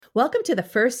Welcome to the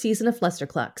first season of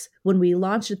Flusterclux, when we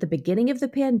launched at the beginning of the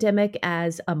pandemic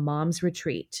as a mom's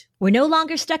retreat. We're no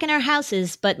longer stuck in our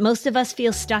houses, but most of us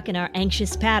feel stuck in our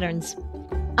anxious patterns.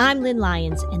 I'm Lynn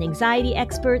Lyons, an anxiety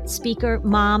expert, speaker,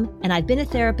 mom, and I've been a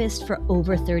therapist for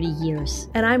over 30 years.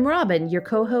 And I'm Robin, your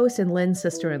co-host and Lynn's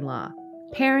sister-in-law.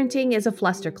 Parenting is a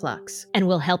Flusterclux. And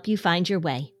we'll help you find your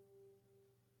way.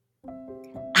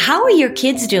 How are your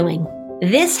kids doing?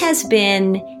 This has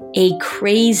been a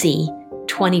crazy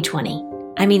 2020.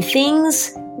 I mean,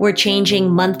 things were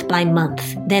changing month by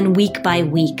month, then week by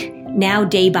week, now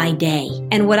day by day.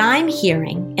 And what I'm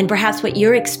hearing, and perhaps what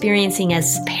you're experiencing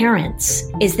as parents,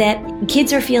 is that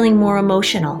kids are feeling more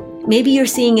emotional. Maybe you're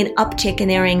seeing an uptick in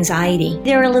their anxiety.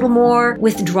 They're a little more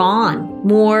withdrawn,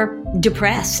 more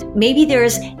depressed. Maybe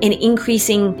there's an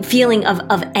increasing feeling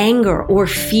of anger or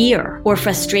fear or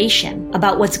frustration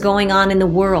about what's going on in the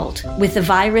world with the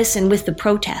virus and with the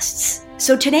protests.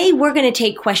 So today we're going to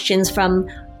take questions from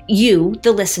you,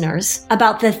 the listeners,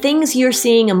 about the things you're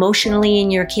seeing emotionally in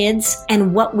your kids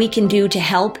and what we can do to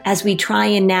help as we try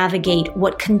and navigate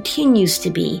what continues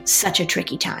to be such a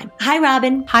tricky time. Hi,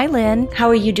 Robin. Hi, Lynn. How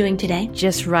are you doing today?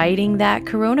 Just riding that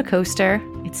Corona coaster.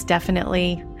 It's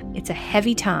a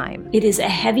heavy time. It is a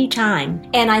heavy time.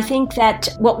 And I think that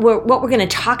what we're going to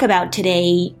talk about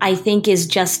today, I think, is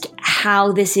just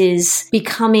how this is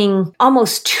becoming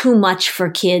almost too much for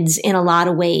kids in a lot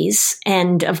of ways.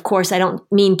 And of course, I don't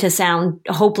mean to sound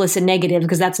hopeless and negative,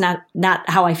 because that's not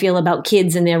how I feel about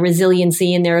kids and their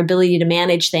resiliency and their ability to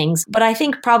manage things. But I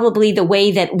think probably the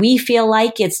way that we feel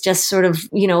like it's just sort of,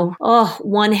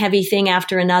 one heavy thing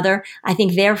after another, I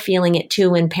think they're feeling it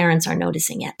too, and parents are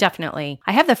noticing it. Definitely.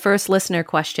 I have the first listener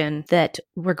question that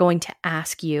we're going to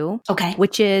ask you. Okay.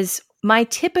 Which is, my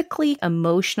typically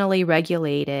emotionally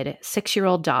regulated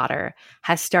 6-year-old daughter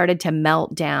has started to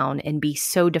melt down and be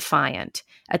so defiant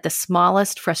at the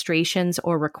smallest frustrations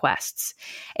or requests.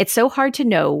 It's so hard to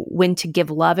know when to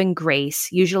give love and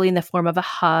grace, usually in the form of a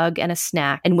hug and a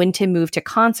snack, and when to move to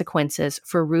consequences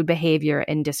for rude behavior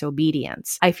and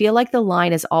disobedience. I feel like the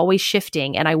line is always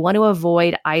shifting, and I want to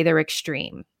avoid either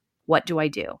extreme. What do I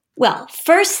do? Well,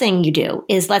 first thing you do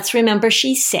is, let's remember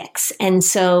she's 6. And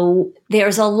so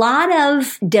there's a lot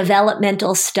of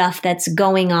developmental stuff that's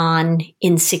going on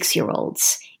in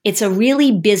 6-year-olds. It's a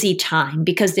really busy time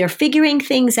because they're figuring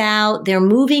things out. They're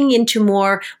moving into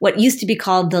more what used to be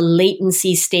called the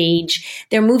latency stage.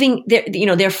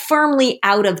 They're firmly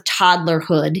out of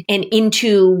toddlerhood and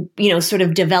into, sort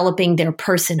of developing their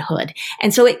personhood.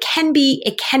 And so it can be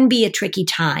a tricky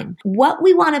time. What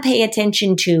we want to pay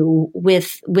attention to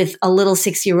with a little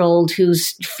 6-year-old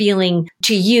who's feeling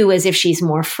to you as if she's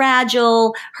more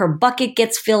fragile, her bucket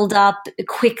gets filled up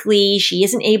quickly, she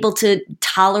isn't able to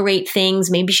tolerate things,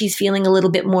 maybe she's feeling a little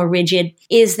bit more rigid,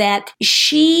 is that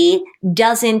she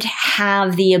doesn't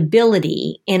have the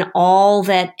ability in all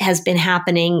that has been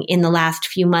happening in the last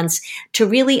few months to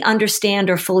really understand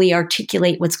or fully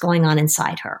articulate what's going on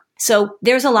inside her. So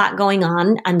there's a lot going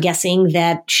on. I'm guessing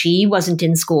that she wasn't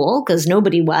in school because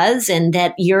nobody was, and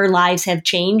that your lives have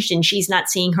changed and she's not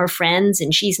seeing her friends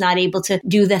and she's not able to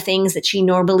do the things that she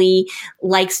normally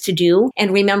likes to do.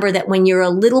 And remember that when you're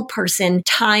a little person,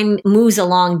 time moves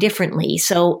along differently.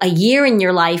 So a year in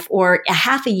your life or a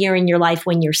half a year in your life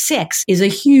when you're 6 is a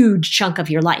huge chunk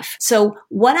of your life. So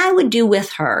what I would do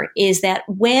with her is that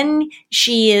when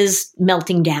she is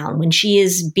melting down, when she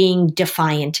is being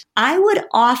defiant, I would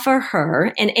offer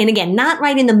her, and again, not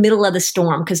right in the middle of the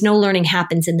storm, because no learning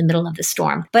happens in the middle of the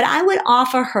storm, but I would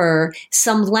offer her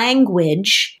some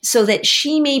language so that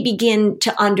she may begin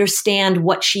to understand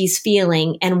what she's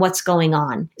feeling and what's going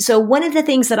on. So one of the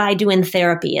things that I do in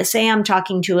therapy is, say I'm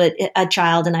talking to a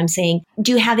child and I'm saying,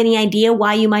 do you have any idea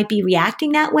why you might be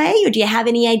reacting that way? Or do you have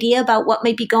any idea about what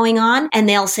might be going on? And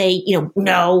they'll say,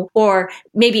 no. Or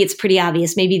maybe it's pretty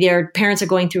obvious. Maybe their parents are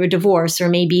going through a divorce, or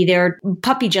maybe their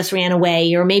puppy just ran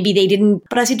away, or maybe they didn't.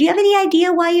 But I said, do you have any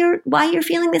idea why you're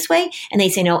feeling this way? And they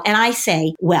say no. And I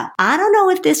say, well, I don't know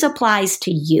if this applies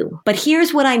to you, but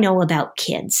here's what I know about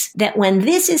kids, that when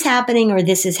this is happening or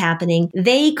this is happening,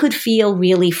 they could feel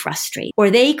really frustrated, or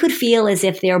they could feel as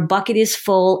if their bucket is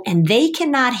full and they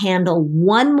cannot handle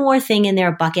one more thing in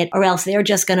their bucket, or else they're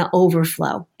just going to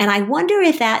overflow. And I wonder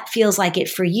if that feels like it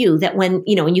for you, that when,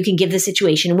 and you can give the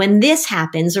situation, when this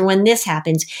happens or when this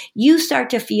happens, you start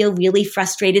to feel really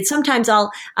frustrated. Sometimes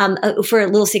for a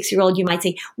little 6-year-old, you might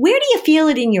say, where do you feel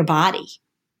it in your body?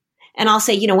 And I'll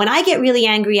say, when I get really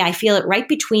angry, I feel it right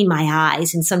between my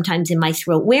eyes and sometimes in my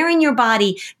throat. Where in your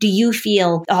body do you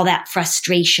feel all that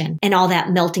frustration and all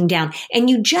that melting down? And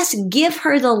you just give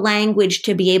her the language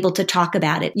to be able to talk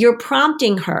about it. You're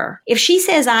prompting her. If she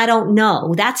says, I don't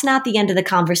know, that's not the end of the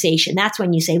conversation. That's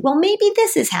when you say, well, maybe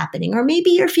this is happening, or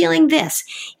maybe you're feeling this.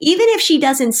 Even if she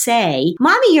doesn't say,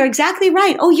 Mommy, you're exactly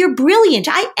right. Oh, you're brilliant.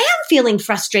 I am feeling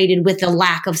frustrated with the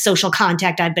lack of social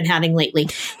contact I've been having lately.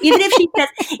 Even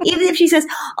if she says,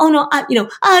 oh no,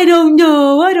 I don't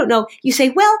know. You say,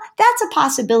 well, that's a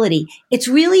possibility. It's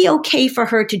really okay for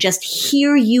her to just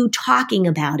hear you talking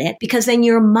about it, because then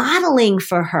you're modeling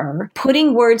for her,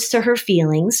 putting words to her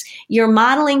feelings. You're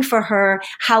modeling for her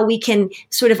how we can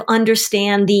sort of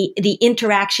understand the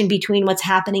interaction between what's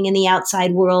happening in the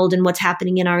outside world and what's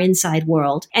happening in our inside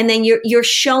world. And then you're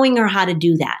showing her how to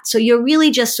do that. So you're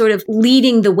really just sort of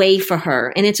leading the way for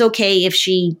her. And it's okay if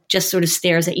she just sort of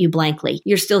stares at you blankly.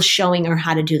 You're still showing her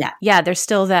how to do that. Yeah, there's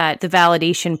still the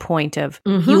validation point of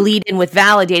you lead in with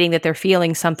validating that they're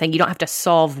feeling something. You don't have to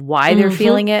solve why they're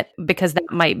feeling it, because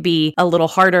that might be a little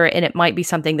harder and it might be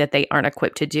something that they aren't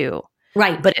equipped to do.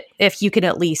 Right. But if you can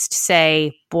at least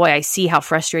say, boy, I see how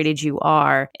frustrated you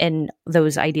are and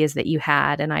those ideas that you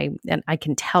had, and I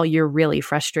can tell you're really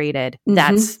frustrated.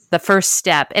 That's the first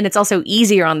step. And it's also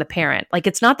easier on the parent. Like,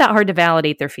 it's not that hard to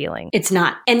validate their feeling. It's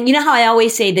not. And you know how I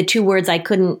always say the two words I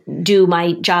couldn't do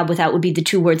my job without would be the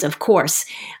two words, of course.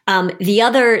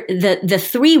 The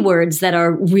three words that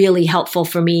are really helpful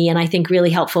for me, and I think really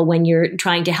helpful when you're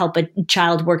trying to help a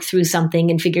child work through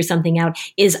something and figure something out,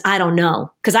 is I don't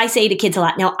know. Because I say to kids a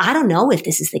lot, now, I don't know if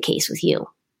this is the case with you.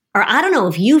 Or I don't know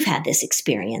if you've had this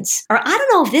experience. Or I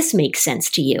don't know if this makes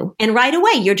sense to you. And right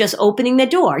away, you're just opening the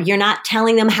door. You're not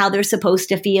telling them how they're supposed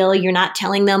to feel. You're not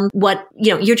telling them what,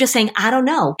 you're just saying, I don't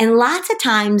know. And lots of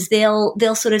times they'll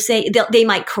sort of say, they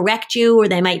might correct you, or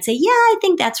they might say, yeah, I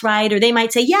think that's right. Or they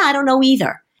might say, yeah, I don't know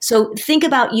either. So think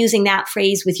about using that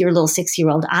phrase with your little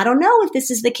 6-year-old. I don't know if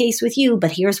this is the case with you,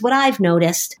 but here's what I've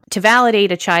noticed. To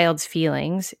validate a child's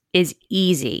feelings is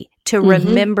easy. To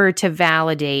remember to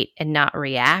validate and not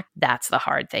react, that's the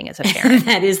hard thing as a parent.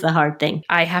 That is the hard thing.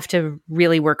 I have to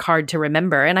really work hard to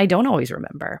remember, and I don't always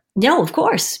remember. No, of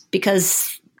course,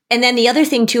 because... And then the other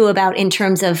thing too about in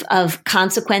terms of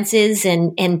consequences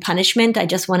and punishment, I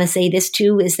just want to say this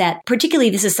too, is that particularly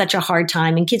this is such a hard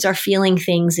time and kids are feeling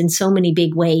things in so many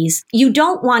big ways. You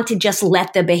don't want to just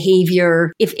let the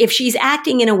behavior, if she's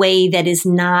acting in a way that is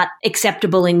not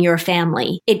acceptable in your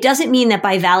family, it doesn't mean that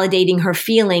by validating her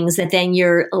feelings that then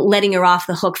you're letting her off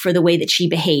the hook for the way that she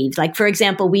behaved. Like, for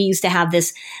example, we used to have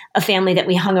a family that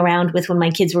we hung around with when my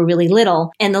kids were really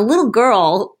little, and the little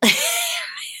girl,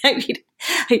 I mean,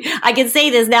 I can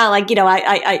say this now, like,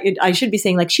 I should be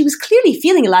saying, like, she was clearly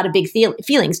feeling a lot of big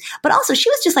feelings, but also she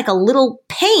was just like a little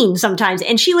pain sometimes.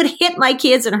 And she would hit my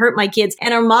kids and hurt my kids.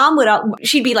 And her mom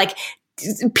she'd be like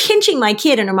pinching my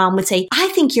kid, and her mom would say, I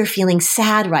think you're feeling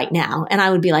sad right now. And I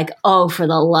would be like, oh, for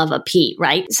the love of Pete,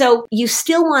 right? So you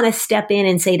still want to step in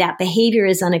and say that behavior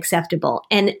is unacceptable.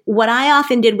 And what I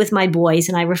often did with my boys,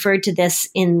 and I referred to this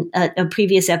in a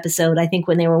previous episode, I think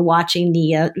when they were watching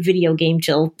the video game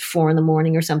till 4 a.m.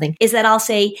 or something, is that I'll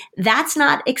say, that's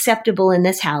not acceptable in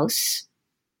this house.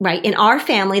 Right? In our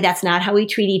family, that's not how we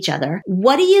treat each other.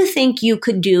 What do you think you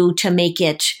could do to make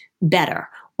it better?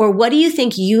 Or what do you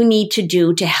think you need to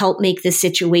do to help make the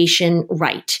situation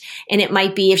right? And it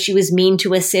might be if she was mean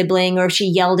to a sibling or if she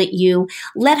yelled at you,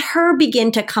 let her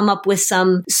begin to come up with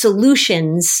some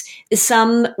solutions,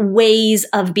 some ways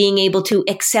of being able to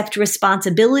accept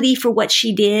responsibility for what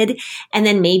she did. And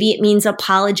then maybe it means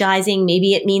apologizing.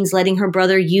 Maybe it means letting her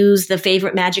brother use the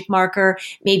favorite magic marker.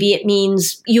 Maybe it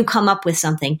means you come up with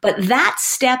something. But that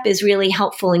step is really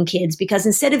helpful in kids, because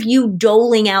instead of you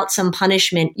doling out some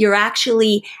punishment, you're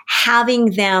actually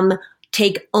having them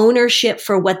take ownership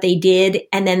for what they did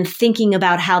and then thinking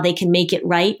about how they can make it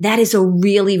right. That is a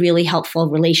really, really helpful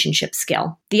relationship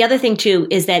skill. The other thing too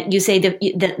is that you say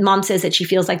that mom says that she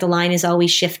feels like the line is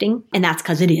always shifting, and that's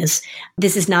because it is.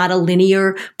 This is not a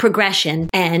linear progression.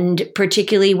 And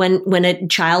particularly when a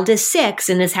child is 6,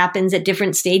 and this happens at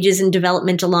different stages in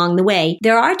development along the way,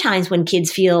 there are times when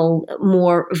kids feel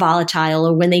more volatile,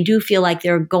 or when they do feel like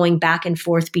they're going back and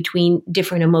forth between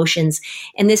different emotions.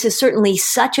 And this is certainly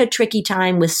such a tricky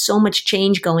time with so much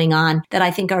change going on that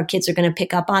I think our kids are going to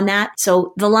pick up on that.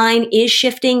 So the line is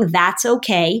shifting. That's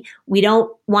okay. We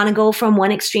don't want to go from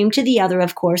one extreme to the other,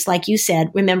 of course, like you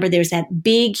said. Remember, there's that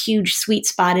big, huge sweet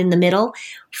spot in the middle.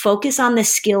 Focus on the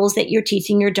skills that you're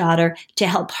teaching your daughter to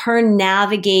help her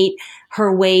navigate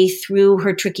her way through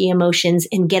her tricky emotions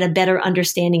and get a better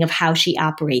understanding of how she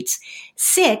operates.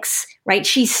 6, right?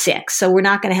 She's 6, so we're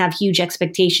not going to have huge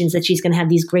expectations that she's going to have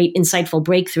these great, insightful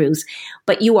breakthroughs,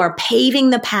 but you are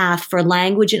paving the path for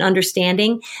language and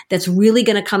understanding that's really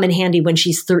going to come in handy when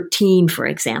she's 13, for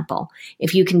example,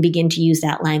 if you can begin to use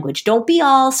that language. Don't be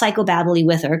all psychobabbly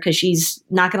with her, because she's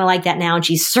not going to like that now, and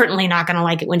she's certainly not going to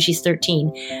like it when she's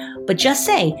 13. But just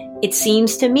say, it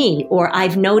seems to me, or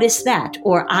I've noticed that,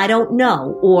 or I don't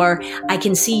know, or I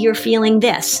can see you're feeling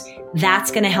this. That's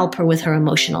going to help her with her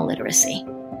emotional literacy.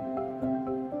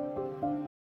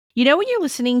 You know, when you're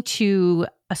listening to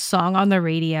a song on the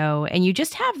radio and you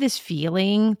just have this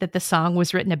feeling that the song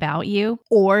was written about you,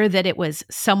 or that it was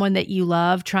someone that you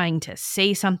love trying to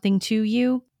say something to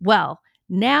you? Well,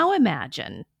 now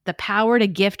imagine the power to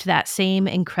gift that same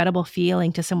incredible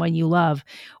feeling to someone you love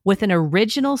with an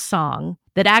original song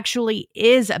that actually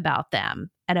is about them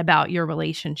and about your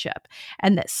relationship,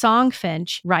 and that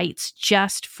Songfinch writes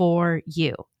just for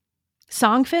you.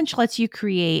 Songfinch lets you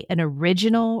create an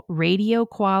original radio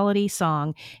quality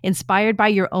song inspired by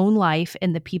your own life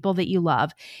and the people that you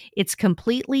love. It's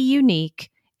completely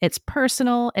unique, it's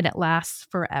personal, and it lasts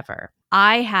forever.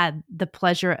 I had the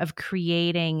pleasure of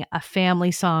creating a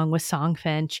family song with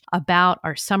Songfinch about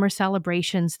our summer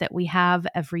celebrations that we have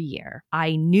every year.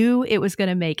 I knew it was going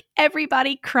to make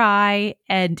everybody cry,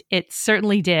 and it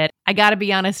certainly did. I got to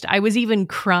be honest, I was even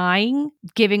crying,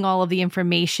 giving all of the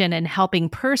information and helping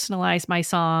personalize my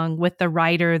song with the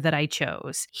writer that I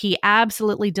chose. He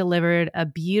absolutely delivered a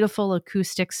beautiful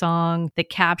acoustic song that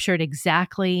captured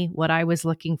exactly what I was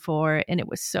looking for, and it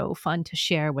was so fun to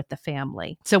share with the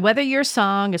family. So whether your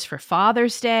song is for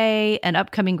Father's Day, an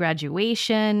upcoming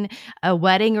graduation, a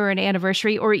wedding or an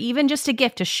anniversary, or even just a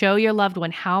gift to show your loved one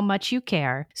how much you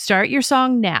care, start your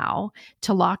song now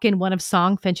to lock in one of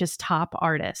Songfinch's top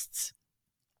artists.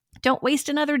 Don't waste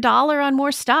another $1 on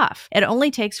more stuff. It only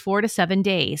takes 4 to 7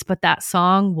 days, but that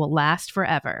song will last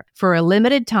forever. For a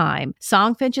limited time,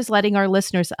 Songfinch is letting our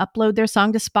listeners upload their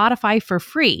song to Spotify for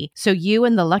free, so you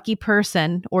and the lucky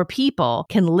person or people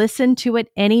can listen to it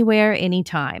anywhere,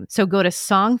 anytime. So go to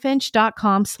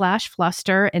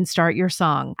songfinch.com/fluster and start your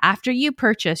song. After you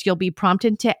purchase, you'll be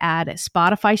prompted to add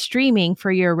Spotify streaming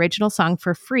for your original song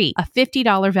for free, a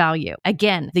 $50 value.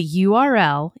 Again, the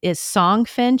URL is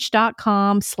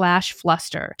songfinch.com/fluster.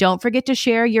 Don't forget to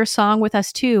share your song with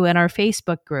us too in our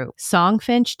Facebook group,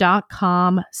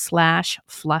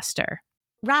 songfinch.com/fluster.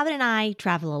 Robin and I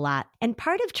travel a lot, and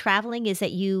part of traveling is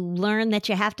that you learn that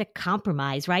you have to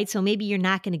compromise, right? So maybe you're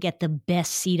not going to get the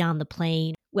best seat on the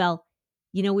plane. Well,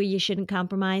 you know where you shouldn't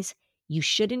compromise? You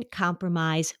shouldn't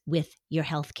compromise with your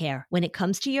health care. When it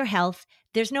comes to your health,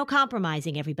 there's no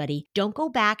compromising, everybody. Don't go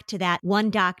back to that one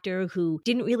doctor who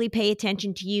didn't really pay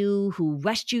attention to you, who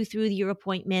rushed you through your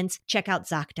appointments. Check out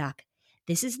ZocDoc.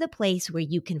 This is the place where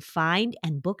you can find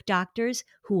and book doctors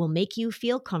who will make you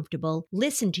feel comfortable,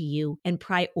 listen to you, and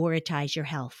prioritize your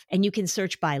health. And you can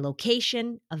search by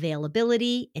location,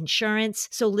 availability, insurance,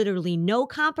 so literally no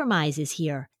compromises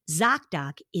here.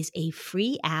 ZocDoc is a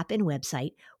free app and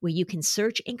website where you can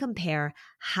search and compare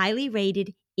highly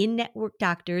rated in-network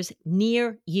doctors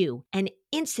near you and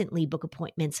instantly book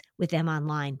appointments with them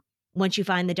online. Once you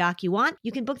find the doc you want,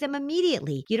 you can book them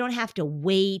immediately. You don't have to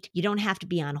wait. You don't have to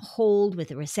be on hold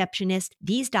with a receptionist.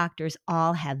 These doctors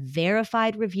all have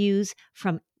verified reviews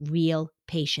from real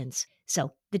patients.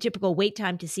 So the typical wait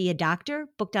time to see a doctor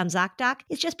booked on ZocDoc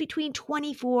is just between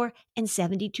 24 and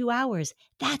 72 hours.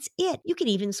 That's it. You can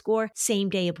even score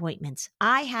same-day appointments.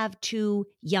 I have 2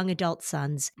 young adult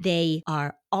sons. They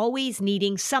are always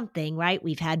needing something, right?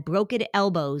 We've had broken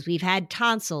elbows. We've had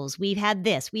tonsils. We've had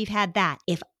this. We've had that.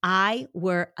 If I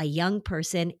were a young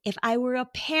person, if I were a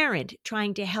parent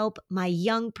trying to help my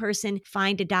young person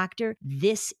find a doctor,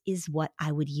 this is what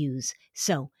I would use.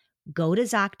 So go to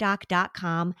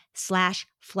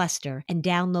ZocDoc.com/fluster and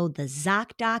download the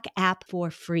ZocDoc app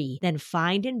for free. Then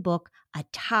find and book a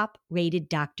top-rated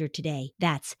doctor today.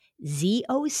 That's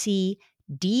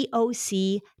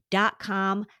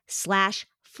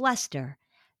ZocDoc.com/fluster.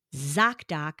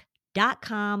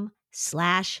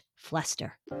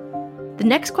 ZocDoc.com/fluster. The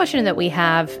next question that we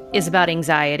have is about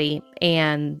anxiety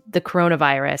and the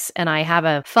coronavirus, and I have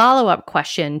a follow-up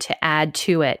question to add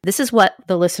to it. This is what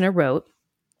the listener wrote.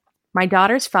 My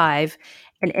daughter's 5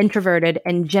 and introverted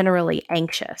and generally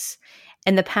anxious.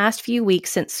 In the past few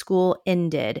weeks since school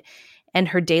ended and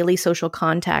her daily social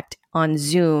contact on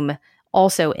Zoom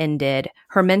also ended,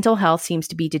 her mental health seems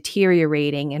to be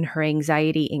deteriorating and her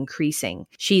anxiety increasing.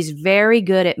 She's very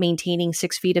good at maintaining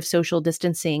 6 feet of social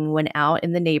distancing when out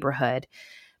in the neighborhood,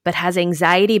 but has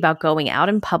anxiety about going out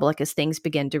in public as things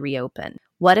begin to reopen.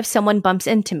 What if someone bumps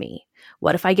into me?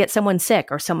 What if I get someone sick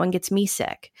or someone gets me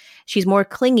sick? She's more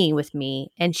clingy with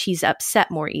me and she's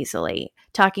upset more easily,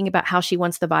 talking about how she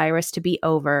wants the virus to be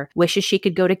over, wishes she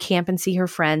could go to camp and see her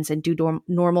friends and do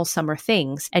normal summer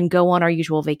things and go on our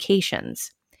usual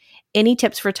vacations. Any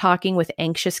tips for talking with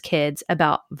anxious kids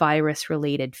about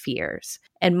virus-related fears?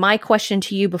 And my question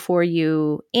to you before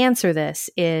you answer this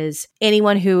is,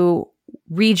 anyone who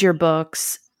reads your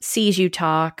books, sees you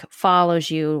talk, follows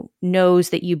you,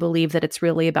 knows that you believe that it's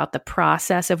really about the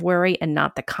process of worry and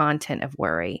not the content of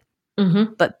worry.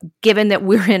 Mm-hmm. But given that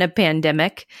we're in a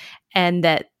pandemic and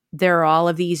that there are all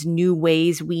of these new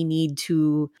ways we need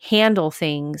to handle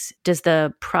things, does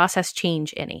the process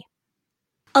change any?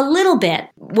 A little bit.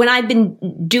 When I've been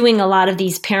doing a lot of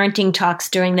these parenting talks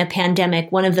during the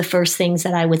pandemic, one of the first things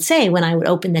that I would say when I would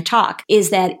open the talk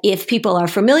is that if people are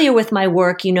familiar with my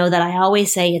work, you know that I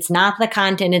always say it's not the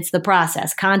content, it's the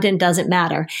process. Content doesn't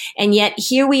matter. And yet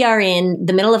here we are in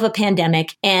the middle of a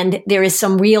pandemic and there is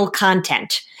some real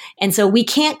content. And so we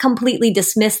can't completely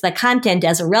dismiss the content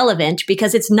as irrelevant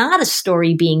because it's not a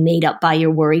story being made up by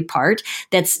your worry part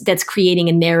that's creating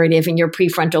a narrative in your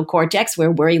prefrontal cortex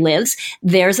where worry lives.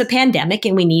 There's a pandemic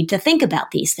and we need to think about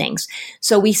these things.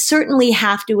 So we certainly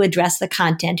have to address the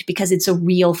content because it's a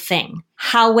real thing.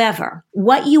 However,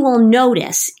 what you will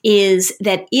notice is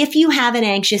that if you have an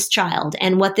anxious child,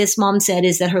 and what this mom said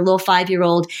is that her little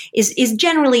 5-year-old is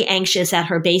generally anxious at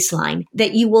her baseline,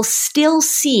 that you will still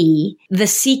see the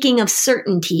seeking of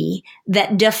certainty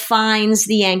that defines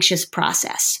the anxious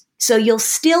process. So you'll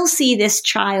still see this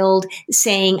child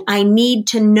saying, I need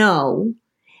to know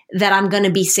that I'm going to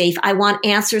be safe. I want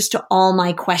answers to all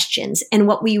my questions. And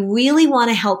what we really want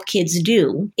to help kids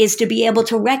do is to be able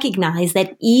to recognize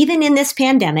that even in this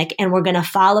pandemic, and we're going to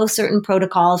follow certain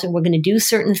protocols and we're going to do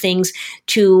certain things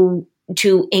to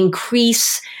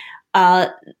increase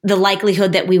the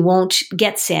likelihood that we won't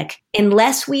get sick,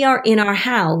 unless we are in our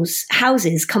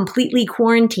houses completely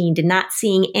quarantined and not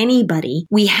seeing anybody,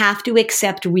 we have to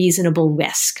accept reasonable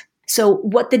risk. So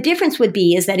what the difference would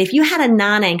be is that if you had a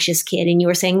non-anxious kid and you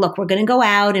were saying, look, we're going to go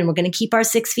out and we're going to keep our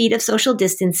 6 feet of social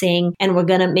distancing and we're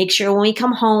going to make sure when we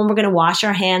come home, we're going to wash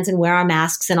our hands and wear our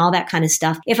masks and all that kind of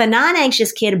stuff. If a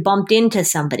non-anxious kid bumped into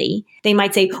somebody, they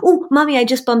might say, oh, mommy, I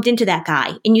just bumped into that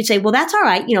guy. And you'd say, well, that's all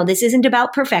right. This isn't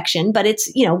about perfection, but it's,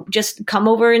 just come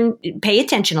over and pay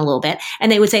attention a little bit.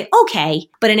 And they would say, okay.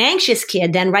 But an anxious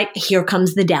kid, then right here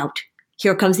comes the doubt.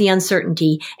 Here comes the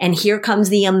uncertainty, and here comes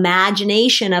the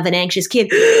imagination of an anxious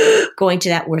kid going to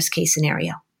that worst case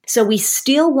scenario. So we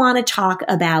still want to talk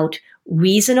about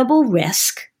reasonable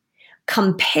risk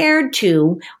compared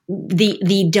to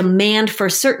the demand for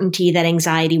certainty that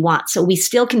anxiety wants. So we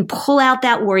still can pull out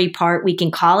that worry part. We can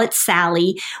call it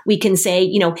Sally. We can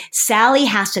say, Sally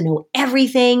has to know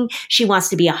everything. She wants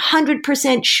to be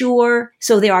 100% sure.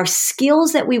 So there are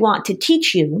skills that we want to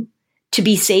teach you to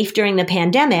be safe during the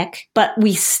pandemic, but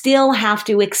we still have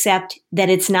to accept that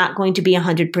it's not going to be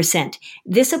 100%.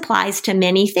 This applies to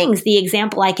many things. The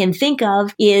example I can think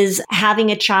of is having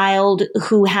a child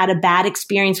who had a bad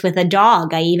experience with a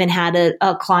dog. I even had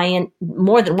a client,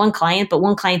 more than one client, but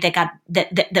one client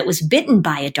that was bitten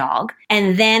by a dog.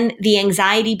 And then the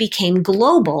anxiety became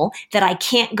global that I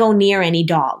can't go near any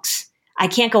dogs. I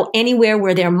can't go anywhere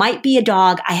where there might be a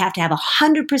dog. I have to have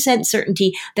 100%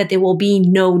 certainty that there will be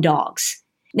no dogs.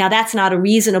 Now, that's not a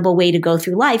reasonable way to go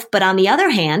through life. But on the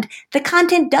other hand, the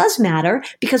content does matter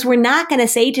because we're not going to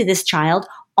say to this child,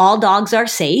 all dogs are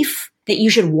safe, that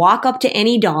you should walk up to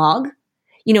any dog.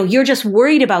 You're just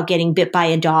worried about getting bit by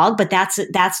a dog, but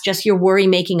that's just your worry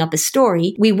making up a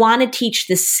story. We want to teach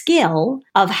the skill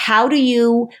of how do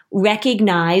you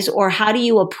recognize or how do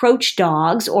you approach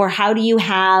dogs or how do you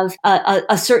have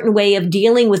a certain way of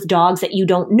dealing with dogs that you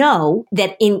don't know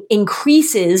that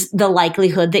increases the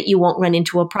likelihood that you won't run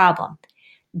into a problem.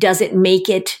 Does it make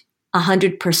it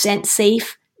 100%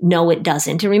 safe? No, it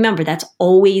doesn't. And remember, that's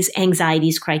always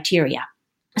anxiety's criteria.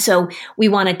 So we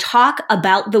want to talk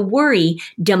about the worry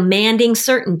demanding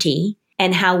certainty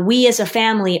and how we as a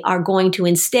family are going to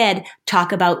instead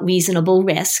talk about reasonable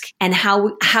risk and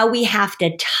how we have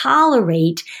to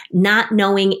tolerate not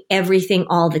knowing everything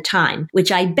all the time,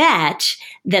 which I bet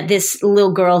that this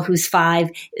little girl who's 5,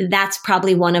 that's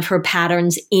probably one of her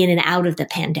patterns in and out of the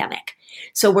pandemic.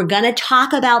 So we're going to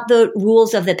talk about the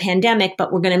rules of the pandemic,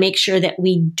 but we're going to make sure that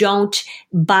we don't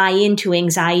buy into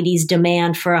anxiety's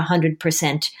demand for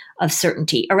 100% of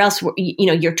certainty, or else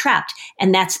you're trapped.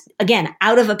 And that's, again,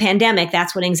 out of a pandemic,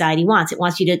 that's what anxiety wants. It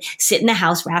wants you to sit in the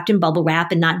house wrapped in bubble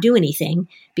wrap and not do anything,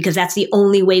 because that's the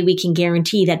only way we can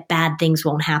guarantee that bad things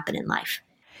won't happen in life.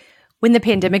 When the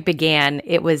pandemic began,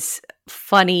 it was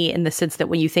funny in the sense that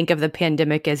when you think of the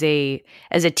pandemic as a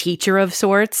teacher of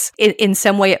sorts, in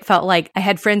some way it felt like I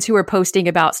had friends who were posting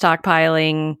about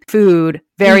stockpiling food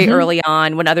very early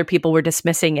on when other people were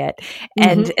dismissing it.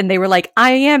 And they were like,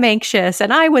 I am anxious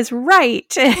and I was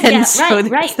right. And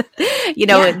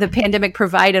the pandemic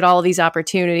provided all these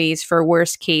opportunities for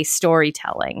worst case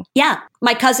storytelling. Yeah.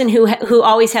 My cousin who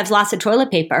always has lots of toilet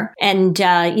paper, and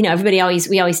we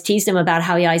always teased him about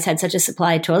how he always had such a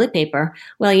supply of toilet paper.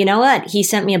 Well, you know what? He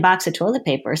sent me a box of toilet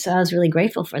paper, so I was really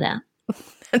grateful for that.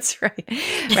 That's right.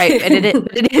 Right. And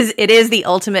it is the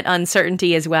ultimate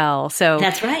uncertainty as well. So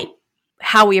that's right.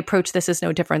 How we approach this is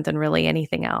no different than really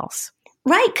anything else.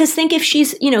 Right. Because think if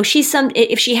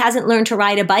if she hasn't learned to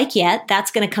ride a bike yet, that's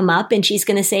going to come up and she's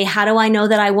going to say, how do I know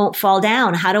that I won't fall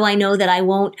down? How do I know that I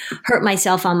won't hurt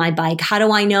myself on my bike? How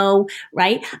do I know,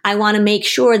 right? I want to make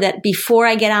sure that before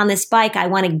I get on this bike, I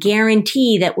want to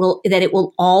guarantee that it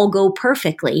will all go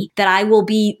perfectly, that I will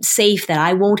be safe, that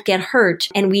I won't get hurt.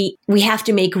 And we have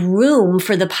to make room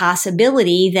for the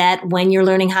possibility that when you're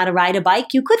learning how to ride a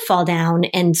bike, you could fall down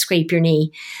and scrape your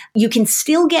knee. You can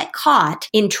still get caught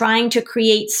in trying to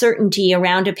create certainty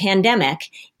around a pandemic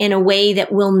in a way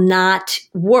that will not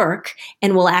work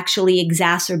and will actually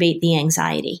exacerbate the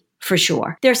anxiety, for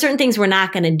sure. There are certain things we're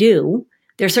not going to do.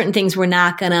 There are certain things we're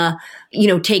not going to,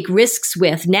 take risks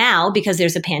with now because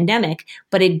there's a pandemic,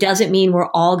 but it doesn't mean we're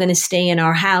all going to stay in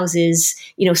our houses,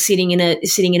 sitting in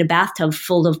a bathtub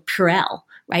full of Purell,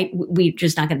 right? We're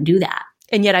just not going to do that.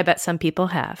 And yet I bet some people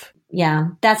have. Yeah,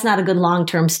 that's not a good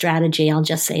long-term strategy. I'll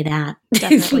just say that.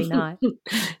 Definitely not.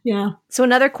 Yeah. So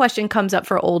another question comes up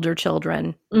for older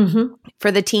children,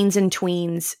 for the teens and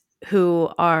tweens who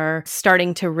are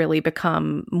starting to really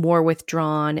become more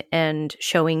withdrawn and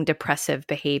showing depressive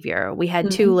behavior. We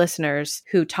had two listeners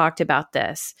who talked about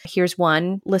this. Here's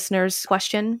one listener's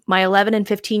question. My 11 and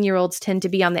 15-year-olds tend to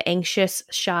be on the anxious,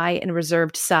 shy, and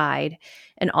reserved side,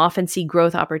 and often see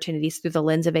growth opportunities through the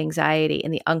lens of anxiety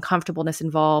and the uncomfortableness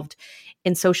involved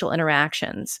in social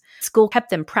interactions. School kept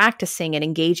them practicing and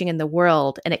engaging in the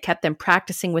world, and it kept them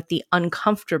practicing with the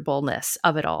uncomfortableness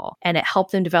of it all. And it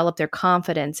helped them develop their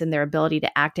confidence and their ability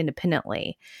to act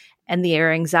independently. And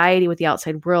their anxiety with the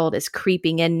outside world is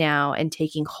creeping in now and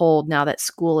taking hold now that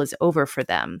school is over for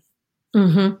them.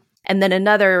 And then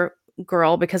another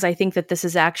girl, because I think that this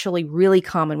is actually really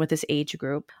common with this age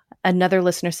group. Another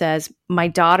listener says, my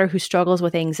daughter who struggles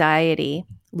with anxiety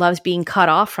loves being cut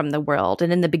off from the world.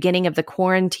 And in the beginning of the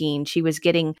quarantine, she was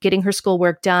getting her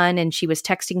schoolwork done and she was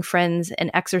texting friends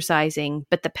and exercising.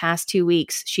 But the past 2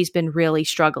 weeks, she's been really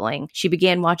struggling. She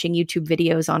began watching YouTube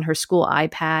videos on her school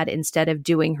iPad instead of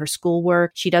doing her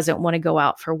schoolwork. She doesn't want to go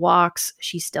out for walks.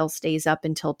 She still stays up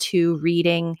until 2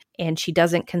 reading, and she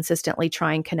doesn't consistently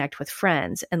try and connect with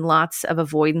friends. And lots of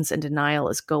avoidance and denial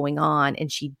is going on,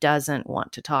 and she doesn't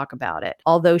want to talk about it.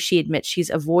 Although she admits she's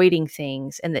avoiding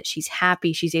things and that she's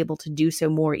happy she's able to do so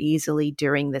more easily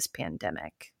during this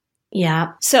pandemic.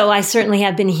 Yeah. So I certainly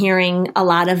have been hearing a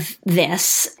lot of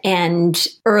this. And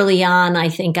early on, I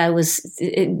think I was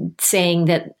saying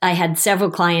that I had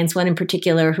several clients, one in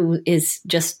particular who is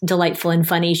just delightful and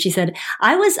funny. She said,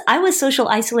 I was social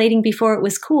isolating before it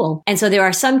was cool. And so there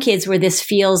are some kids where this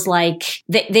feels like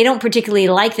they don't particularly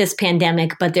like this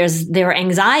pandemic, but there's their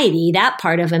anxiety, that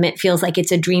part of them, it feels like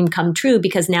it's a dream come true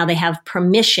because now they have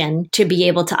permission to be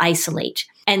able to isolate.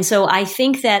 And so I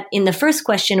think that in the first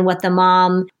question, what the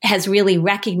mom has really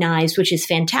recognized, which is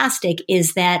fantastic,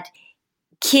 is that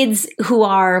kids who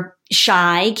are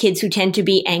shy, kids who tend to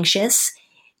be anxious,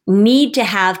 need to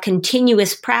have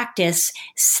continuous practice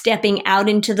stepping out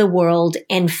into the world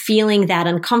and feeling that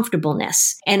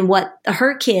uncomfortableness. And what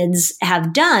her kids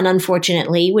have done,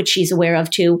 unfortunately, which she's aware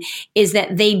of too, is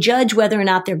that they judge whether or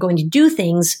not they're going to do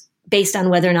things based on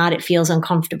whether or not it feels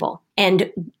uncomfortable.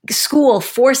 And school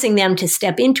forcing them to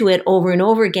step into it over and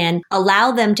over again,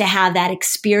 allow them to have that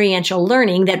experiential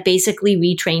learning that basically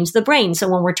retrains the brain. So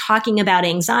when we're talking about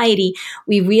anxiety,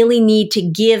 we really need to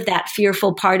give that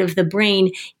fearful part of the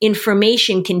brain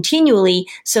information continually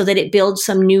so that it builds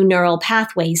some new neural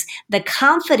pathways. The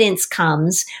confidence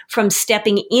comes from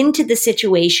stepping into the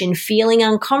situation, feeling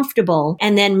uncomfortable,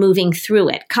 and then moving through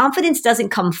it. Confidence doesn't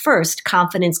come first.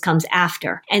 Confidence comes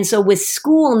after. And so with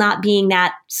school not being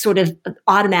that sort of of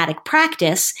automatic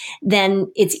practice,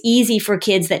 then it's easy for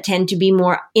kids that tend to be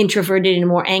more introverted and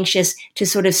more anxious to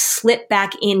sort of slip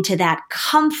back into that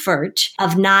comfort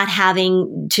of not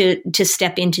having to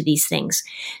step into these things.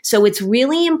 So it's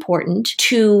really important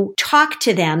to talk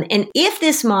to them. And if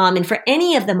this mom, and for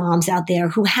any of the moms out there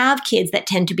who have kids that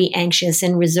tend to be anxious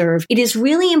and reserved, it is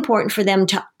really important for them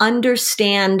to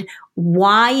understand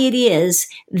why it is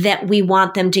that we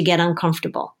want them to get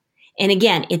uncomfortable. And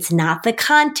again, it's not the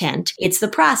content, it's the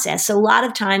process. So a lot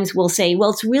of times we'll say,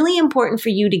 well, it's really important for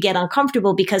you to get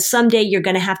uncomfortable because someday you're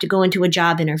going to have to go into a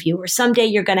job interview, or someday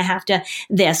you're going to have to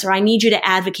this, or I need you to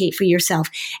advocate for yourself.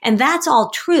 And that's all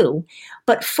true.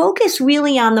 But focus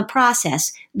really on the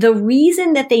process. The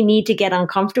reason that they need to get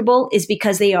uncomfortable is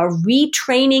because they are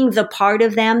retraining the part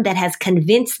of them that has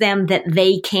convinced them that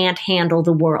they can't handle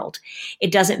the world.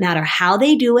 It doesn't matter how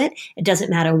they do it. It doesn't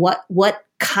matter what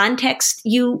context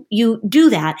you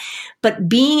do that, but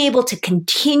being able to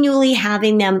continually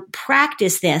having them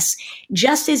practice this,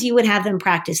 just as you would have them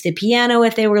practice the piano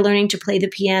if they were learning to play the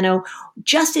piano,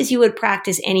 just as you would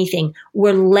practice anything.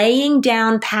 We're laying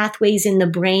down pathways in the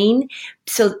brain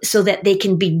so that they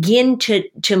can begin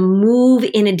to move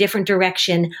in a different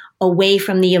direction away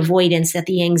from the avoidance that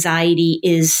the anxiety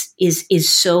is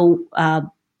so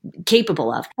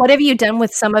capable of. What have you done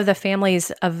with some of the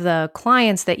families of the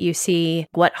clients that you see?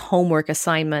 What homework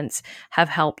assignments have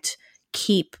helped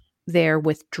keep their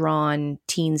withdrawn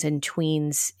teens and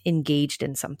tweens engaged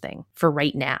in something for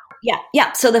right now?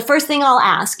 Yeah. So the first thing I'll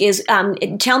ask is,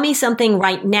 tell me something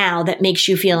right now that makes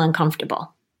you feel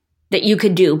uncomfortable, that you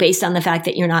could do based on the fact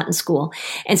that you're not in school.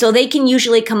 And so they can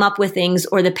usually come up with things,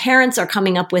 or the parents are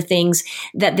coming up with things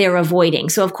that they're avoiding.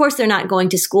 So of course they're not going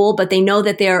to school, but they know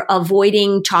that they're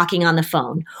avoiding talking on the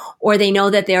phone, or they know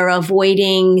that they're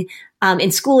avoiding,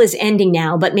 and school is ending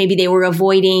now, but maybe they were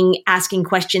avoiding asking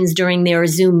questions during their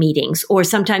Zoom meetings, or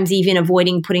sometimes even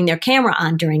avoiding putting their camera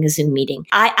on during a Zoom meeting.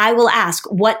 I will ask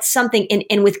what's something,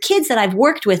 and with kids that I've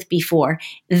worked with before,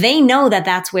 they know that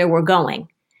that's where we're going.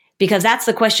 Because that's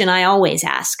the question I always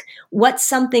ask. What's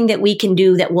something that we can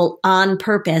do that will on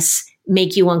purpose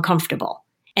make you uncomfortable?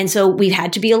 And so we've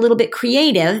had to be a little bit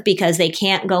creative because they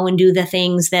can't go and do the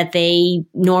things that they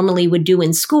normally would do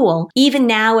in school. Even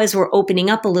now, as we're opening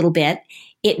up a little bit,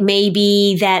 it may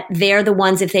be that they're the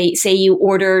ones, if they say you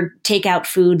order takeout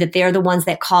food, that they're the ones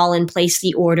that call and place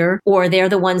the order, or they're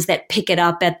the ones that pick it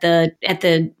up at the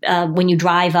when you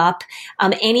drive up.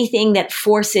 Anything that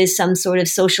forces some sort of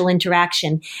social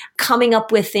interaction, coming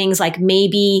up with things like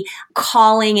maybe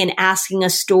calling and asking a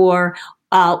store,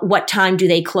 what time do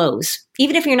they close?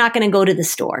 Even if you're not going to go to the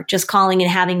store, just calling and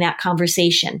having that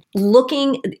conversation.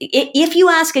 If you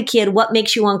ask a kid what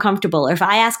makes you uncomfortable, or if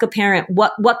I ask a parent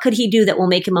what could he do that will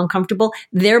make him uncomfortable,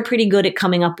 they're pretty good at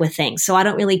coming up with things. So I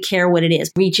don't really care what it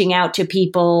is. Reaching out to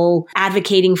people,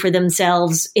 advocating for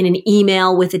themselves in an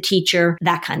email with a teacher,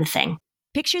 that kind of thing.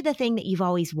 Picture the thing that you've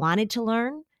always wanted to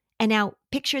learn, and now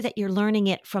picture that you're learning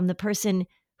it from the person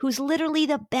who's literally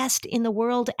the best in the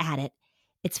world at it.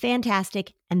 It's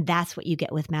fantastic, and that's what you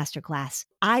get with Masterclass.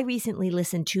 I recently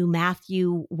listened to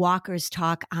Matthew Walker's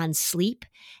talk on sleep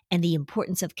and the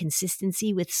importance of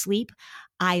consistency with sleep.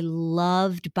 I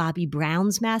loved Bobby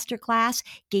Brown's Masterclass,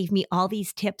 gave me all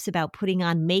these tips about putting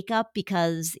on makeup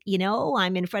because,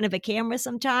 I'm in front of a camera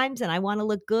sometimes and I want to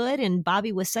look good, and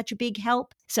Bobby was such a big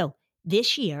help. So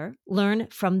this year, learn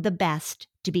from the best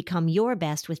to become your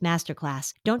best with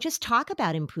Masterclass. Don't just talk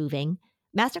about improving.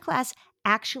 Masterclass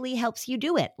actually helps you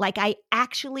do it. Like, I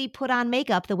actually put on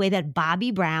makeup the way that Bobby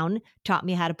Brown taught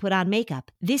me how to put on makeup.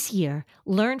 This year,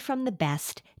 learn from the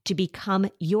best to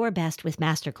become your best with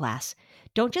Masterclass.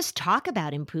 Don't just talk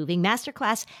about improving.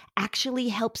 Masterclass actually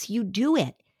helps you do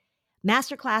it.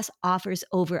 Masterclass offers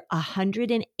over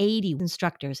 180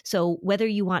 instructors. So whether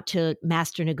you want to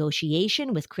master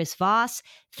negotiation with Chris Voss,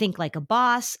 think like a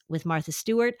boss with Martha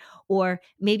Stewart, or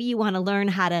maybe you want to learn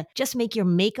how to just make your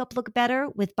makeup look better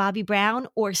with Bobby Brown,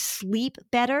 or sleep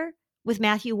better with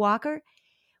Matthew Walker,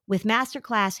 with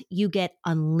Masterclass, you get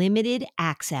unlimited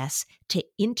access to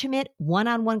intimate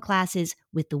one-on-one classes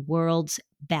with the world's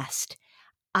best.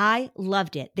 I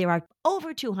loved it. There are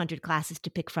over 200 classes to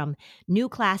pick from. New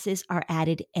classes are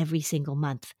added every single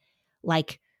month,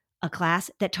 like a class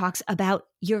that talks about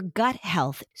your gut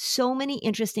health. So many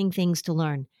interesting things to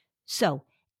learn. So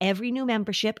every new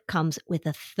membership comes with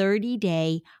a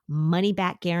 30-day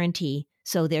money-back guarantee,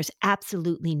 so there's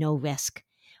absolutely no risk.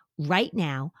 Right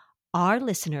now, our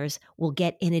listeners will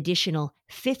get an additional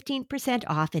 15%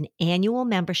 off an annual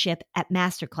membership at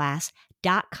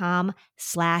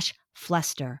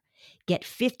masterclass.com/fluster. Get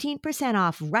 15%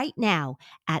 off right now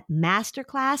at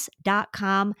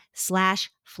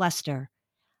masterclass.com/fluster.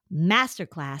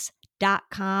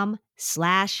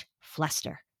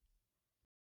 Masterclass.com/fluster.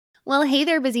 Well, hey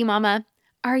there, busy mama.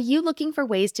 Are you looking for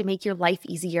ways to make your life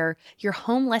easier, your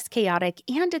home less chaotic,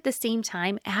 and at the same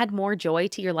time add more joy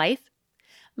to your life?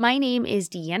 My name is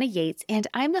Deanna Yates, and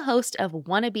I'm the host of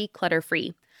Wanna Be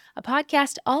Clutter-Free, a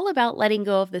podcast all about letting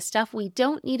go of the stuff we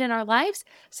don't need in our lives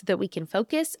so that we can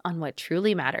focus on what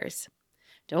truly matters.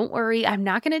 Don't worry, I'm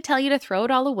not going to tell you to throw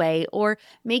it all away or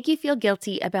make you feel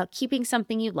guilty about keeping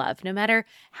something you love, no matter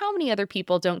how many other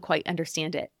people don't quite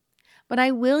understand it. But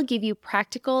I will give you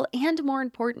practical and, more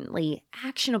importantly,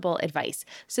 actionable advice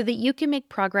so that you can make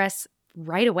progress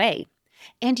right away.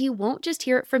 And you won't just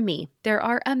hear it from me. There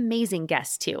are amazing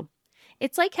guests too.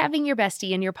 It's like having your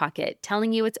bestie in your pocket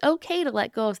telling you it's okay to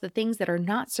let go of the things that are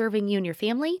not serving you and your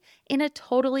family in a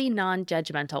totally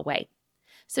non-judgmental way.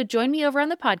 So join me over on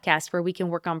the podcast where we can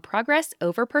work on progress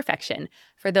over perfection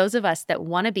for those of us that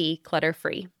want to be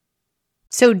clutter-free.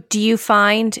 So do you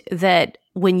find that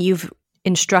when you've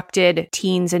instructed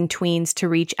teens and tweens to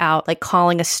reach out, like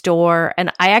calling a store,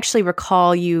 and I actually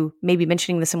recall you maybe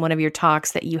mentioning this in one of your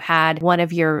talks, that you had one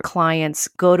of your clients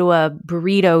go to a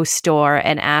burrito store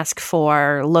and ask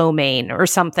for lo mein or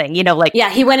something, Yeah,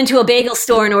 he went into a bagel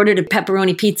store and ordered a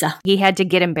pepperoni pizza. He had to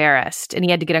get embarrassed and he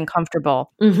had to get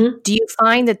uncomfortable. Mm-hmm. Do you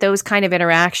find that those kind of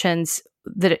interactions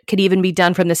that it could even be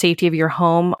done from the safety of your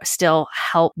home still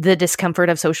help the discomfort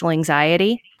of social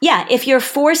anxiety? Yeah, if you're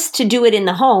forced to do it in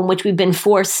the home, which we've been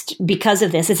forced because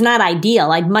of this, it's not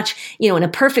ideal. I'd much, in a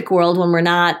perfect world when we're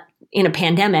not in a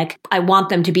pandemic, I want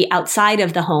them to be outside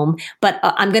of the home, but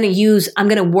I'm going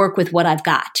to work with what I've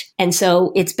got. And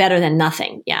so it's better than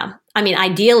nothing. Yeah. I mean,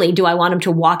 ideally, do I want him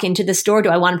to walk into the store? Do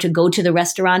I want him to go to the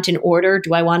restaurant and order?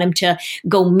 Do I want him to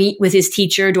go meet with his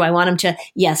teacher? Do I want him to?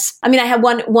 Yes. I mean, I have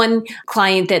one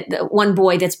client one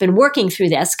boy that's been working through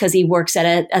this because he works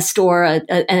at a store, an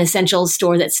essentials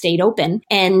store that stayed open.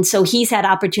 And so he's had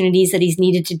opportunities that he's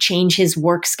needed to change his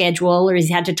work schedule, or he's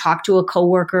had to talk to a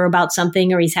coworker about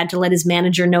something, or he's had to let his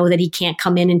manager know that he can't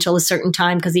come in until a certain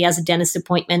time because he has a dentist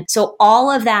appointment. So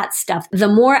all of that stuff, the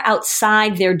more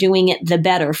outside they're doing it, the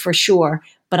better for sure,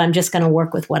 but I'm just going to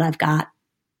work with what I've got.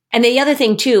 And the other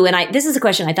thing too, and this is a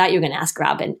question I thought you were going to ask,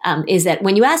 Robin, is that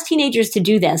when you ask teenagers to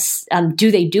do this,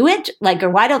 do they do it? Or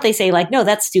why don't they say no,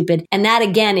 that's stupid? And that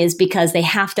again is because they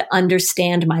have to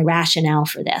understand my rationale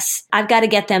for this. I've got to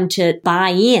get them to buy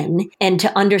in and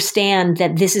to understand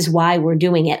that this is why we're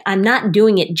doing it. I'm not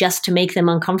doing it just to make them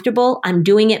uncomfortable. I'm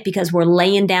doing it because we're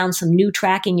laying down some new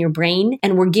track in your brain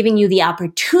and we're giving you the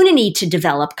opportunity to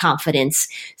develop confidence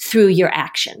through your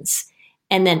actions.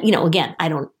 And then, again, I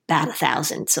don't bat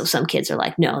 1,000. So some kids are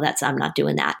like, no, I'm not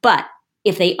doing that. But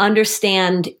if they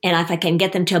understand and if I can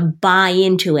get them to buy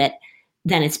into it,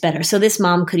 then it's better. So this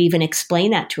mom could even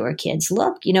explain that to her kids.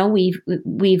 Look,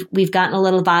 we've gotten a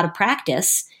little out of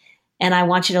practice and I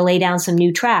want you to lay down some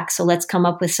new tracks. So let's come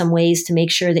up with some ways to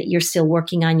make sure that you're still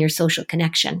working on your social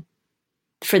connection.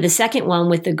 For the second one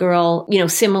with the girl,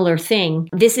 similar thing.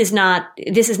 This is not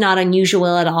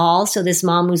unusual at all. So this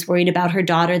mom was worried about her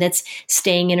daughter that's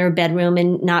staying in her bedroom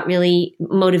and not really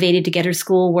motivated to get her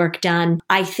schoolwork done.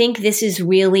 I think this is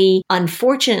really,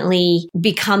 unfortunately,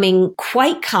 becoming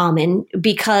quite common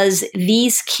because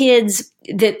these kids,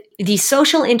 the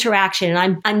social interaction,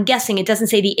 and I'm guessing, it doesn't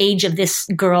say the age of this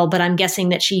girl, but I'm guessing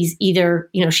that she's either,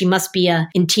 she must be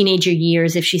in teenager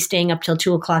years if she's staying up till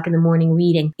 2:00 in the morning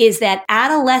reading, is that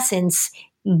adolescents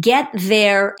get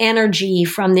their energy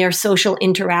from their social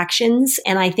interactions.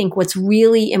 And I think what's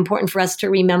really important for us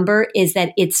to remember is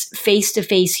that it's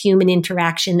face-to-face human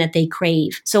interaction that they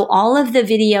crave. So all of the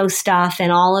video stuff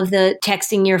and all of the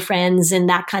texting your friends and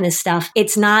that kind of stuff,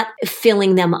 it's not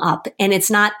filling them up and it's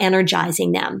not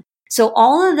energizing them. So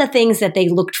all of the things that they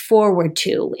looked forward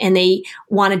to and they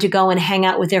wanted to go and hang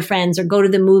out with their friends or go to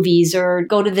the movies or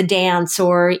go to the dance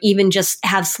or even just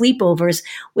have sleepovers,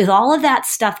 with all of that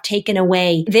stuff taken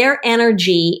away, their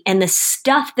energy and the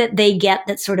stuff that they get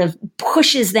that sort of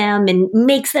pushes them and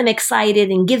makes them excited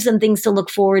and gives them things to look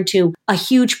forward to, a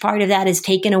huge part of that is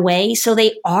taken away. So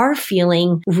they are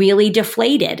feeling really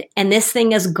deflated. And this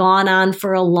thing has gone on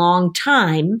for a long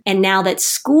time. And now that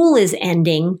school is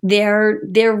ending, they're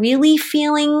really really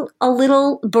feeling a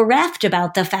little bereft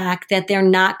about the fact that they're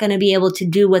not going to be able to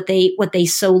do what they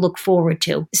so look forward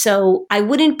to. So I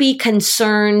wouldn't be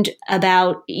concerned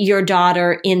about your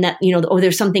daughter in that, oh,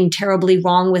 there's something terribly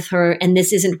wrong with her and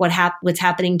this isn't what's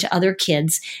happening to other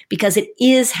kids, because it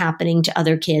is happening to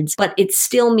other kids. But it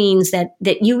still means that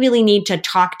you really need to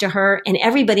talk to her, and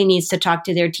everybody needs to talk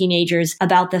to their teenagers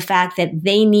about the fact that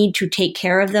they need to take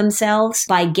care of themselves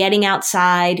by getting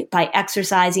outside, by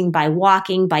exercising, by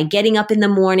walking, by getting up in the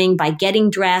morning, by getting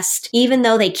dressed. Even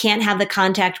though they can't have the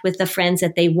contact with the friends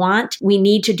that they want, we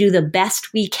need to do the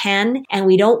best we can. And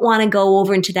we don't want to go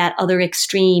over into that other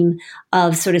extreme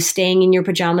of sort of staying in your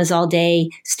pajamas all day,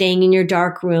 staying in your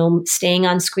dark room, staying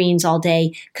on screens all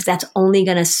day, because that's only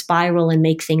going to spiral and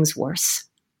make things worse.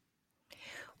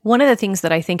 One of the things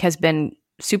that I think has been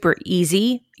super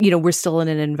easy, we're still in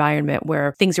an environment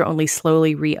where things are only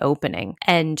slowly reopening,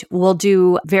 and we'll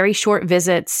do very short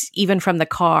visits, even from the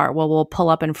car. We'll pull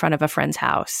up in front of a friend's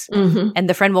house and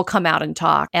the friend will come out and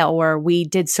talk. Or we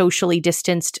did socially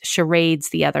distanced charades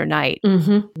the other night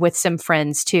with some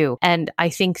friends too. And I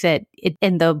think that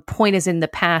and the point is, in the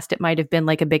past, it might have been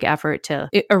like a big effort to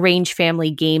arrange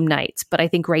family game nights. But I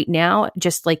think right now,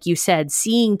 just like you said,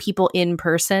 seeing people in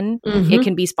person, it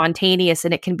can be spontaneous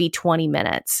and it can be 20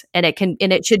 minutes and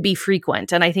it should be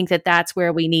frequent. And I think that that's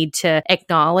where we need to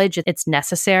acknowledge it's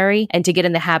necessary and to get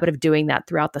in the habit of doing that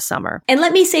throughout the summer. And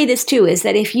let me say this too, is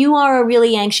that if you are a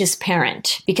really anxious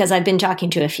parent, because I've been talking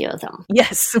to a few of them.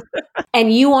 Yes.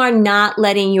 And you are not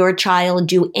letting your child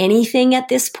do anything at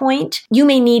this point, you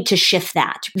may need to shift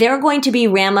that. There are going to be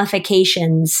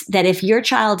ramifications that if your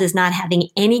child is not having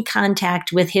any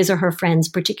contact with his or her friends,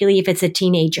 particularly if it's a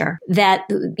teenager, that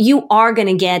you are going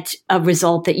to get a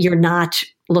result that you're not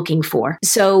looking for.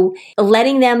 So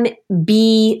letting them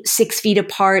be 6 feet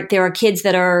apart. There are kids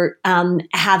that are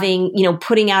having,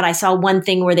 putting out. I saw one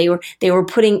thing where they were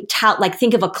putting like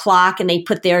think of a clock, and they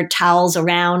put their towels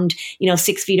around,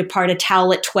 6 feet apart. A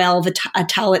towel at 12, a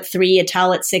towel at 3, a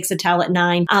towel at 6, a towel at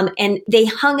 9, and they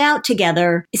hung out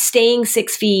together, staying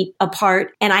 6 feet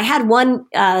apart. And I had one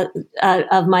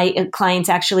of my clients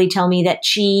actually tell me that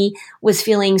she was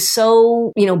feeling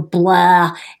so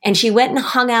blah, and she went and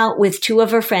hung out with two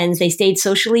of her friends. They stayed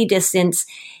socially distanced.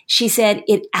 She said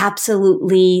it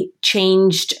absolutely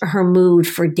changed her mood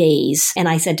for days. And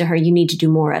I said to her, you need to do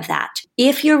more of that.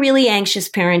 If you're really anxious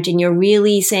parent and you're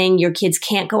really saying your kids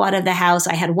can't go out of the house,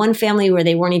 I had one family where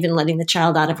they weren't even letting the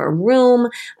child out of her room.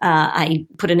 I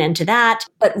put an end to that.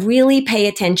 But really pay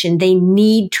attention. They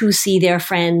need to see their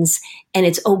friends, and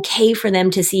it's okay for them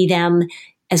to see them.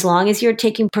 As long as you're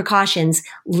taking precautions,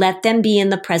 let them be in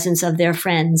the presence of their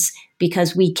friends,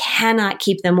 because we cannot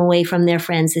keep them away from their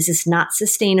friends. This is not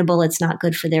sustainable. It's not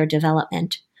good for their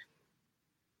development.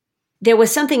 There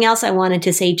was something else I wanted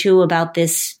to say too about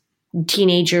this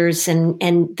teenagers and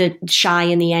the shy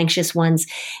and the anxious ones.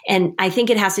 And I think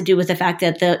it has to do with the fact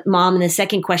that the mom in the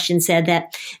second question said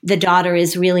that the daughter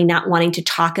is really not wanting to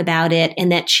talk about it,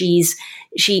 and that she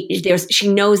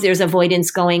knows there's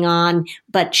avoidance going on,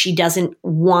 but she doesn't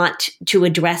want to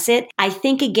address it. I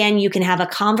think, again, you can have a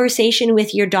conversation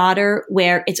with your daughter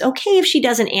where it's okay if she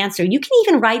doesn't answer. You can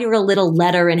even write her a little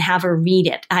letter and have her read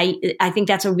it. I think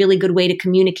that's a really good way to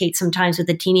communicate sometimes with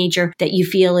a teenager that you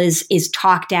feel is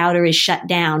talked out or is shut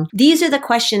down. These are the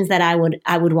questions that I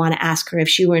would want to ask her if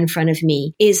she were in front of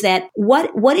me, is that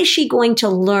what is she going to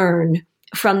learn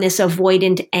from this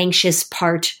avoidant, anxious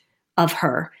part of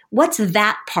her? What's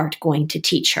that part going to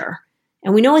teach her?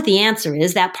 And we know what the answer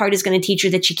is. That part is going to teach her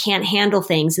that she can't handle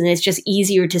things, and it's just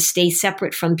easier to stay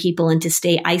separate from people and to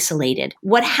stay isolated.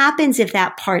 What happens if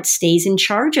that part stays in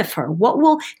charge of her?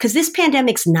 Because this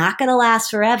pandemic's not going to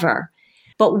last forever.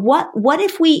 But what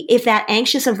if that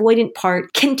anxious avoidant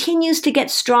part continues to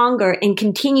get stronger and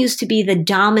continues to be the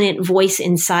dominant voice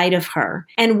inside of her?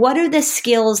 And what are the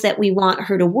skills that we want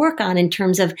her to work on in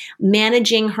terms of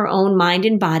managing her own mind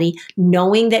and body,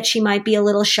 knowing that she might be a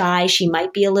little shy, she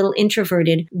might be a little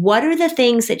introverted? What are the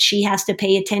things that she has to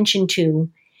pay attention to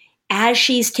as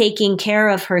she's taking care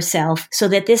of herself, so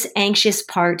that this anxious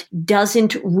part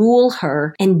doesn't rule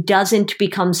her and doesn't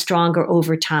become stronger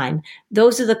over time?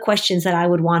 Those are the questions that I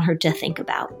would want her to think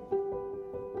about.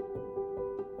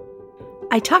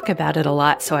 I talk about it a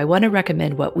lot, so I want to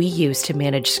recommend what we use to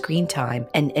manage screen time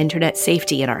and internet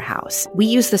safety in our house. We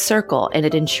use the Circle, and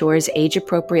it ensures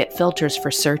age-appropriate filters for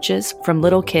searches from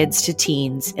little kids to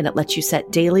teens, and it lets you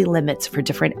set daily limits for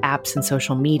different apps and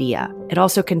social media. It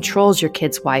also controls your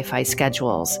kids' Wi-Fi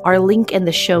schedules. Our link in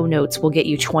the show notes will get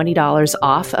you $20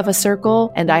 off of a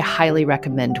Circle, and I highly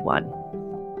recommend one.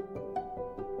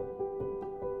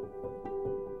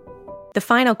 The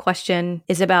final question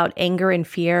is about anger and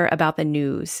fear about the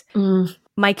news.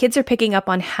 My kids are picking up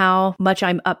on how much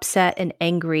I'm upset and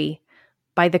angry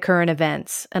by the current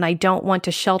events, and I don't want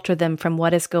to shelter them from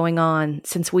what is going on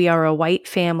since we are a white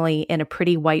family in a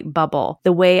pretty white bubble,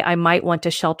 the way I might want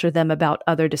to shelter them about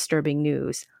other disturbing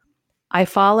news. I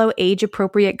follow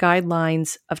age-appropriate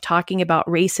guidelines of talking about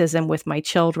racism with my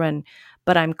children,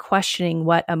 but I'm questioning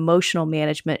what emotional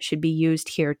management should be used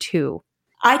here too.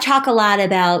 I talk a lot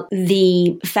about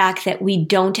the fact that we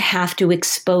don't have to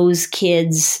expose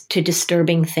kids to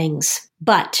disturbing things.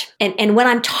 But, and when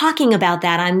I'm talking about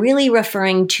that, I'm really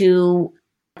referring to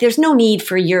there's no need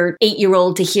for your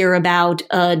 8-year-old to hear about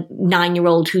a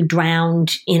 9-year-old who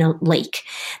drowned in a lake.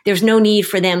 There's no need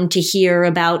for them to hear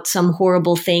about some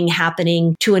horrible thing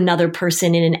happening to another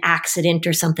person in an accident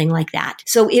or something like that.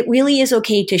 So it really is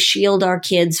okay to shield our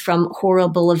kids from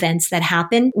horrible events that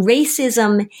happen.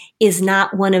 Racism is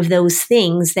not one of those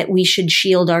things that we should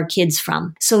shield our kids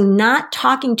from. So not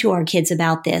talking to our kids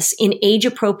about this in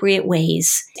age-appropriate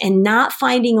ways and not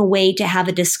finding a way to have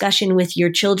a discussion with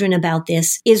your children about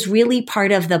this is really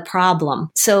part of the problem.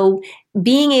 So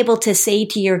being able to say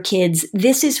to your kids,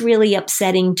 this is really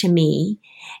upsetting to me,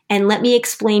 and let me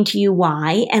explain to you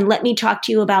why, and let me talk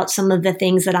to you about some of the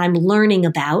things that I'm learning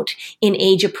about in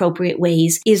age-appropriate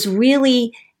ways, is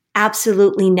really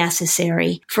absolutely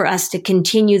necessary for us to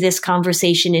continue this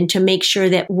conversation and to make sure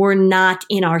that we're not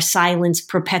in our silence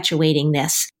perpetuating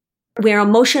this. Where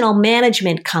emotional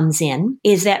management comes in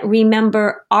is that,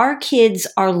 remember, our kids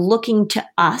are looking to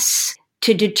us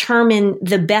to determine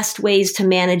the best ways to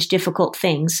manage difficult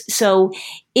things. So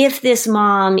if this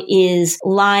mom is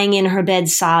lying in her bed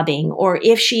sobbing, or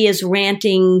if she is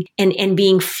ranting and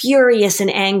being furious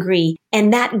and angry,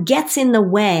 and that gets in the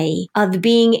way of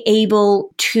being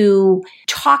able to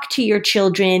talk to your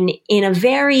children in a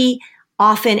very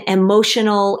often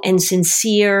emotional and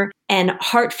sincere and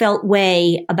heartfelt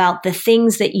way about the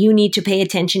things that you need to pay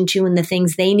attention to and the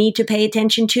things they need to pay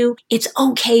attention to, it's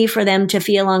okay for them to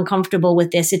feel uncomfortable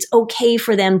with this. It's okay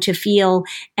for them to feel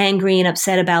angry and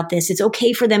upset about this. It's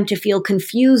okay for them to feel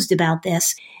confused about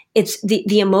this. It's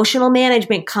the emotional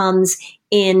management comes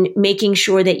in making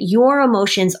sure that your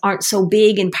emotions aren't so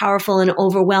big and powerful and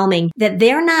overwhelming that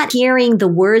they're not hearing the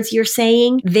words you're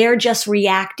saying. They're just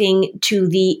reacting to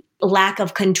the lack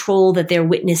of control that they're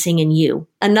witnessing in you.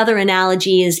 Another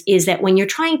analogy is that when you're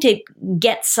trying to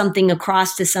get something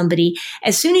across to somebody,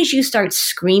 as soon as you start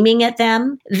screaming at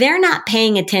them, they're not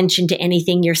paying attention to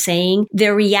anything you're saying.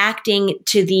 They're reacting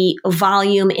to the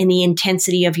volume and the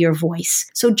intensity of your voice.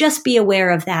 So just be aware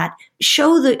of that.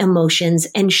 Show the emotions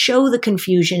and show the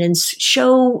confusion and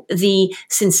show the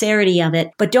sincerity of it,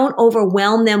 but don't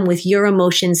overwhelm them with your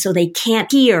emotions so they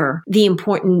can't hear the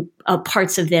important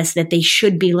parts of this that they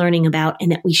should be learning about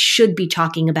and that we should be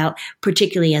talking about,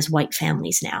 particularly as white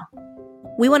families now.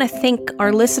 We want to thank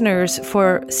our listeners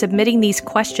for submitting these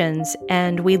questions,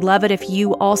 and we'd love it if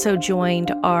you also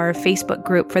joined our Facebook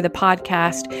group for the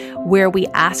podcast, where we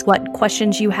ask what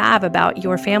questions you have about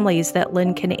your families that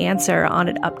Lynn can answer on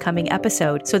an upcoming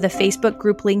episode. So the Facebook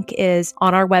group link is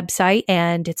on our website,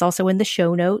 and it's also in the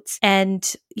show notes.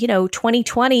 And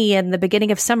 2020 and the beginning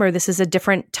of summer, this is a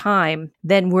different time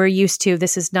than we're used to.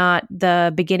 This is not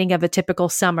the beginning of a typical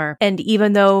summer. And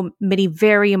even though many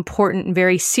very important and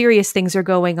very serious things are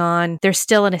going on, there's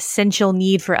still an essential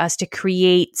need for us to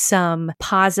create some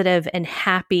positive and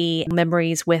happy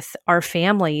memories with our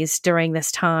families during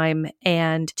this time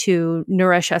and to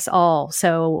nourish us all.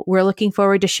 So we're looking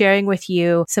forward to sharing with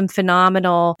you some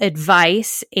phenomenal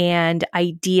advice and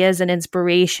ideas and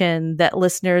inspiration that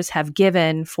listeners have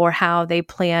given for how they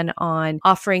plan on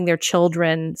offering their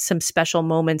children some special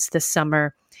moments this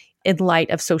summer in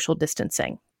light of social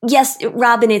distancing. Yes,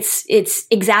 Robin, it's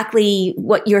exactly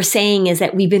what you're saying, is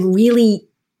that we've been really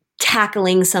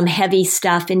tackling some heavy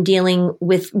stuff and dealing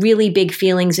with really big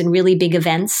feelings and really big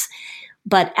events.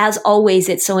 But as always,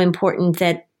 it's so important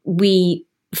that we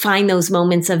find those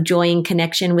moments of joy and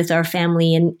connection with our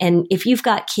family. And if you've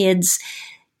got kids,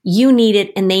 you need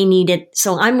it and they need it.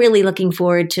 So I'm really looking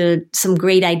forward to some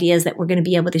great ideas that we're going to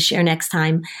be able to share next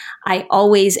time. I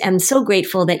always am so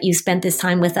grateful that you spent this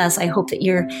time with us. I hope that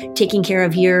you're taking care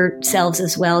of yourselves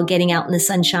as well, getting out in the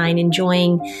sunshine,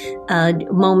 enjoying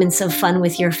moments of fun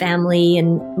with your family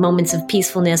and moments of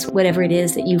peacefulness, whatever it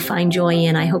is that you find joy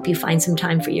in. I hope you find some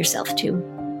time for yourself too.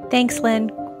 Thanks,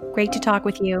 Lynn. Great to talk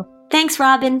with you. Thanks,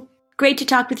 Robin. Great to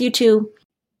talk with you too.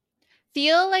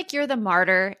 Feel like you're the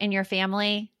martyr in your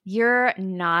family? You're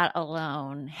not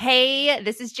alone. Hey,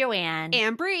 this is Joanne.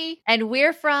 And Bree. And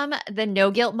we're from the No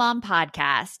Guilt Mom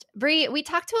podcast. Bree, we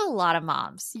talk to a lot of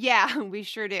moms. Yeah, we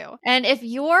sure do. And if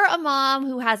you're a mom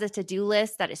who has a to-do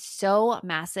list that is so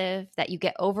massive that you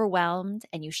get overwhelmed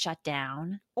and you shut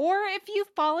down, or if you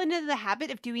fall into the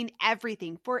habit of doing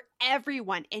everything for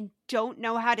everyone and don't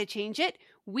know how to change it,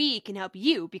 we can help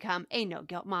you become a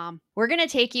no-guilt mom. we're going to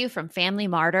take you from family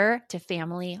martyr to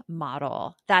family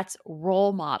model. That's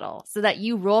role model, so that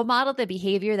you role model the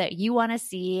behavior that you want to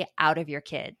see out of your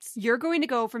kids. You're going to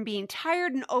go from being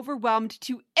tired and overwhelmed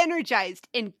to energized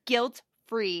and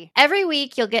guilt-free. Every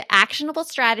week, you'll get actionable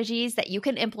strategies that you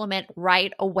can implement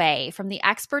right away from the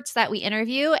experts that we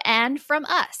interview and from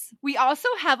us. We also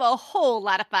have a whole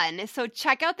lot of fun, so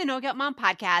check out the No Guilt Mom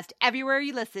podcast everywhere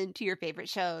you listen to your favorite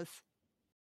shows.